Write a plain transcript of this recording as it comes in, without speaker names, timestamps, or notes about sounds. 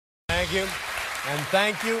Thank you, and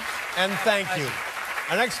thank you, and thank you.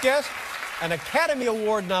 Our next guest, an Academy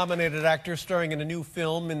Award-nominated actor starring in a new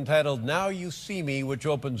film entitled Now You See Me, which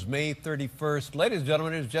opens May 31st. Ladies and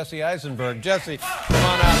gentlemen, here's Jesse Eisenberg. Jesse, come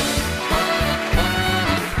on out.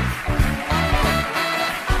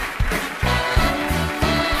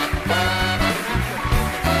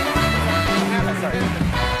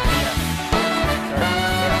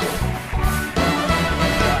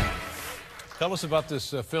 Tell us about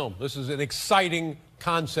this film. This is an exciting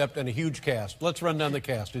concept and a huge cast. Let's run down the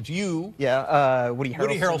cast. It's you. Yeah, Woody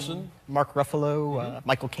Harrelson. Mark Ruffalo,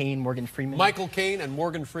 Michael Caine, Morgan Freeman. Michael Caine and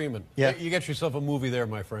Morgan Freeman. Yeah. You get yourself a movie there,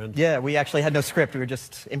 my friend. Yeah, we actually had no script. We were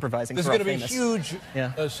just improvising. This is going to be huge.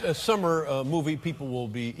 Yeah. A summer movie. People will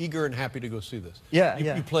be eager and happy to go see this. Yeah,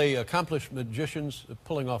 You play accomplished magicians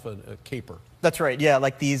pulling off a caper. That's right, yeah,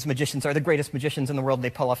 like these magicians are the greatest magicians in the world.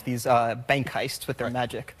 They pull off these bank heists with their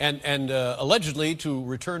magic. And allegedly to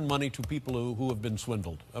return money to people who have been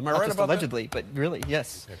swindled. Am I Not right just about allegedly, but really,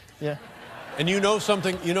 yes. Okay. Yeah. And you know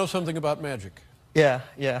something about magic? Yeah,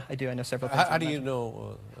 I do. I know several things. How do you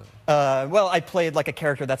know? Well, I played like a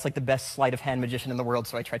character that's like the best sleight of hand magician in the world,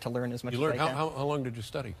 so I tried to learn as much as I can. How long did you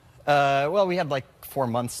study? Well, we had like 4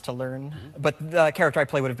 months to learn, but the character I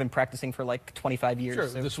play would have been practicing for like 25 years. Sure,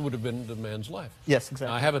 so. This would have been the man's life. Yes,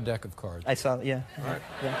 exactly. Now, I have a deck of cards. I saw, yeah. All right.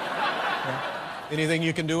 Yeah. Anything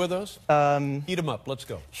you can do with those? Heat them up. Let's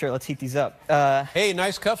go. Sure, let's heat these up. Hey,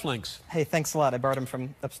 nice cufflinks. Hey, thanks a lot. I borrowed them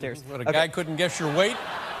from upstairs. What, a guy couldn't guess your weight?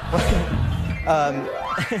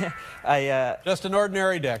 Just an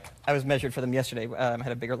ordinary deck. I was measured for them yesterday. I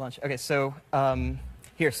had a bigger lunch. Okay, so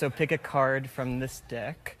here, so pick a card from this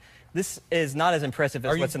deck. This is not as impressive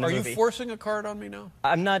as what's in the movie. Are you forcing a card on me now?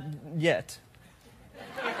 I'm not yet.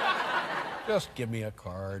 Just give me a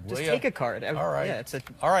card. Just take a card. All right. Yeah,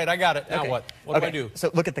 all right, I got it. Now okay. what? What do I do? So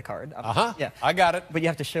look at the card. Uh-huh. Yeah. I got it. But you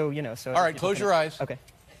have to show, you know. So all right, close your eyes. Okay.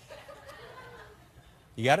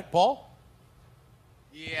 You got it, Paul?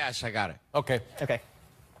 Yes, I got it. Okay. Okay.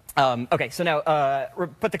 Okay, so now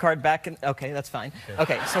put the card back. Okay, that's fine.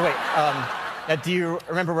 Okay, so wait. Now, do you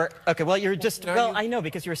remember where? Okay, well, you're just. Well, I know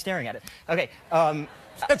because you were staring at it. Okay.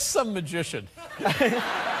 That's some magician.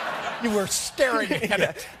 You were staring at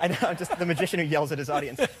it. I know. I'm just the magician who yells at his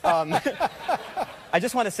audience. I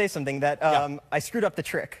just want to say something that I screwed up the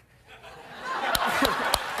trick.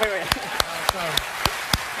 wait.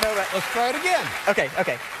 No, let's try it again. Okay.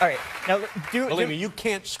 All right. Now, believe me, you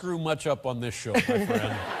can't screw much up on this show, my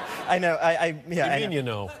friend. I know. You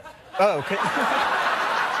know. Oh, okay.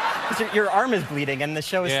 Your arm is bleeding, and the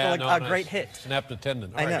show is still a great hit. Snapped a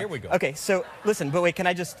tendon. All right, here we go. Okay, so listen, but wait,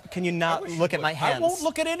 can you not look at my hands? I won't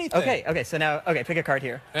look at anything. Okay, so now, pick a card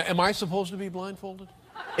here. Am I supposed to be blindfolded?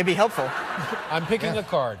 It'd be helpful. I'm picking a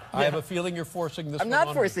card. I have a feeling you're forcing this I'm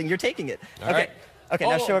not forcing, you're taking it. All right. Okay,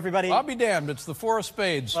 now show everybody. I'll be damned, it's the 4 of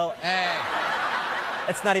spades. Well,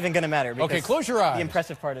 it's not even going to matter. Okay, close your eyes. The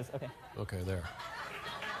impressive part is, okay. Okay, there.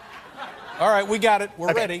 All right, we got it.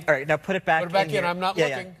 We're ready. All right, now put it back in. Put it back in. I'm not looking.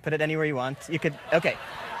 Yeah. Put it anywhere you want. You could, okay.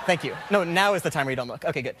 Thank you. No, now is the time where you don't look.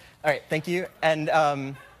 Okay, good. All right, thank you. And,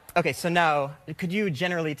 okay, so now, could you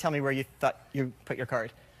generally tell me where you thought you put your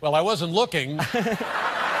card? Well, I wasn't looking.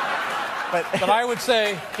 But I would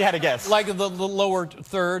say... You had a guess. Like the lower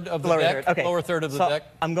third of the deck. Okay. Lower third of the deck.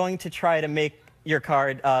 I'm going to try to make your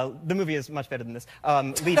card... the movie is much better than this.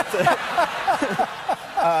 Lead to...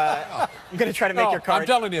 I'm going to try to make your card... I'm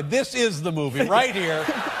telling you, this is the movie right here.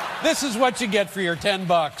 This is what you get for your $10.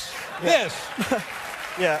 Yeah. This.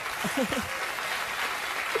 Yeah.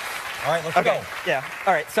 All right, let's go. Yeah.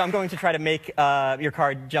 All right, so I'm going to try to make your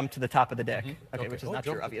card jump to the top of the deck. Okay, which is not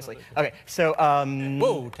true, obviously. Okay, so...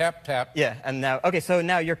 Whoa, tap, tap. Yeah, and now... Okay, so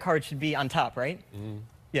now your card should be on top, right?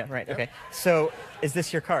 Yeah, right, okay. So, is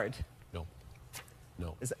this your card? No.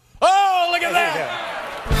 No. Is it... Oh, look at that!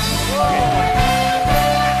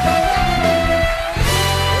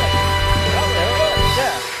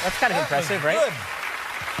 Yeah, that's kind of impressive, right? Good.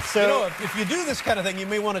 So, you know, if you do this kind of thing, you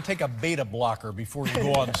may want to take a beta blocker before you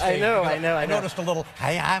go on stage. I know. I noticed a little...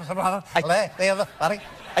 I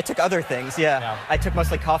took other things, yeah. I took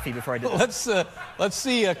mostly coffee before I did that. Let's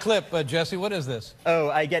see a clip, Jesse. What is this? Oh,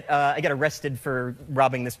 I get arrested for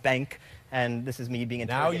robbing this bank, and this is me being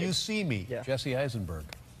interrogated. Now you see me, yeah. Jesse Eisenberg.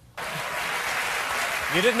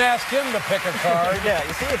 You didn't ask him to pick a card. Yeah,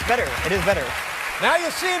 you see, it's better. It is better. Now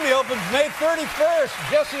You See Me opens May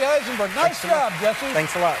 31st. Jesse Eisenberg. Nice job, Jesse.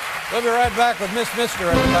 Thanks a lot. We'll be right back with Mister,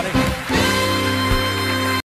 everybody.